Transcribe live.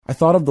I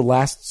thought of the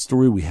last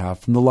story we have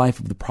from the life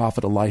of the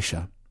prophet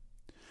Elisha.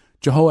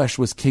 Jehoash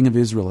was king of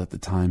Israel at the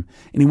time,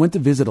 and he went to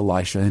visit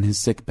Elisha in his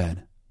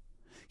sickbed.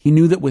 He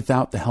knew that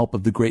without the help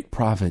of the great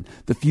prophet,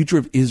 the future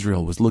of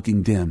Israel was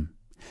looking dim.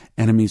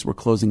 Enemies were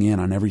closing in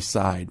on every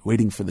side,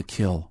 waiting for the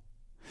kill.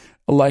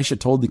 Elisha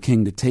told the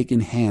king to take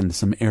in hand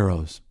some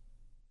arrows,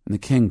 and the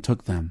king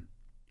took them.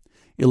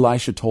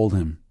 Elisha told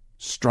him,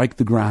 "Strike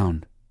the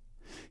ground."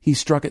 He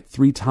struck it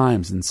 3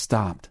 times and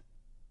stopped.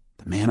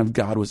 The man of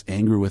God was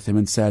angry with him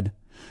and said,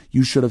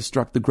 "You should have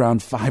struck the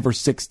ground 5 or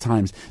 6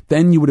 times.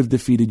 Then you would have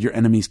defeated your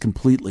enemies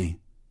completely.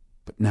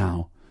 But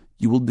now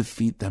you will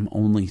defeat them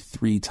only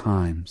 3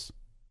 times.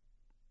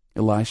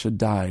 Elisha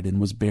died and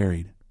was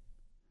buried.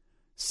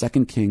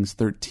 2 Kings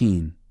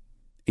 13,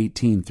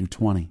 18 through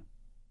 20.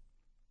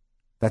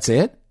 That's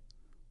it?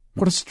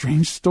 What a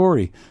strange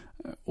story.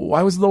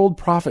 Why was the old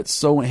prophet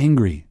so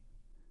angry?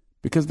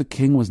 Because the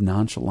king was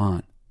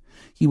nonchalant.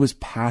 He was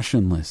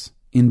passionless,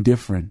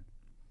 indifferent.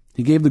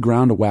 He gave the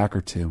ground a whack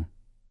or 2.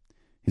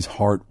 His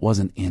heart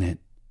wasn't in it.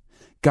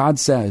 God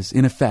says,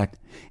 in effect,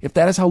 if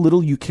that is how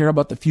little you care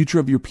about the future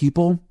of your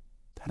people,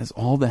 that is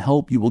all the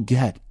help you will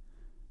get.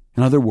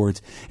 In other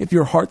words, if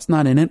your heart's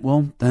not in it,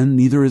 well, then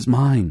neither is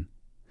mine.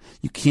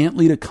 You can't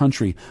lead a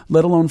country,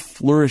 let alone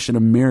flourish in a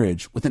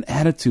marriage, with an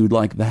attitude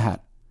like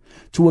that.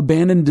 To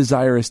abandon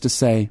desire is to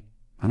say,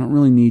 I don't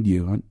really need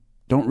you. I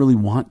don't really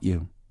want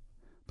you.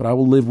 But I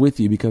will live with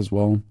you because,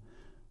 well,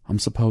 I'm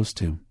supposed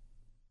to.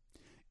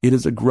 It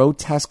is a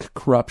grotesque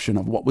corruption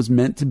of what was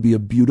meant to be a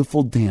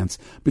beautiful dance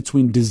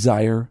between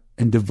desire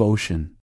and devotion.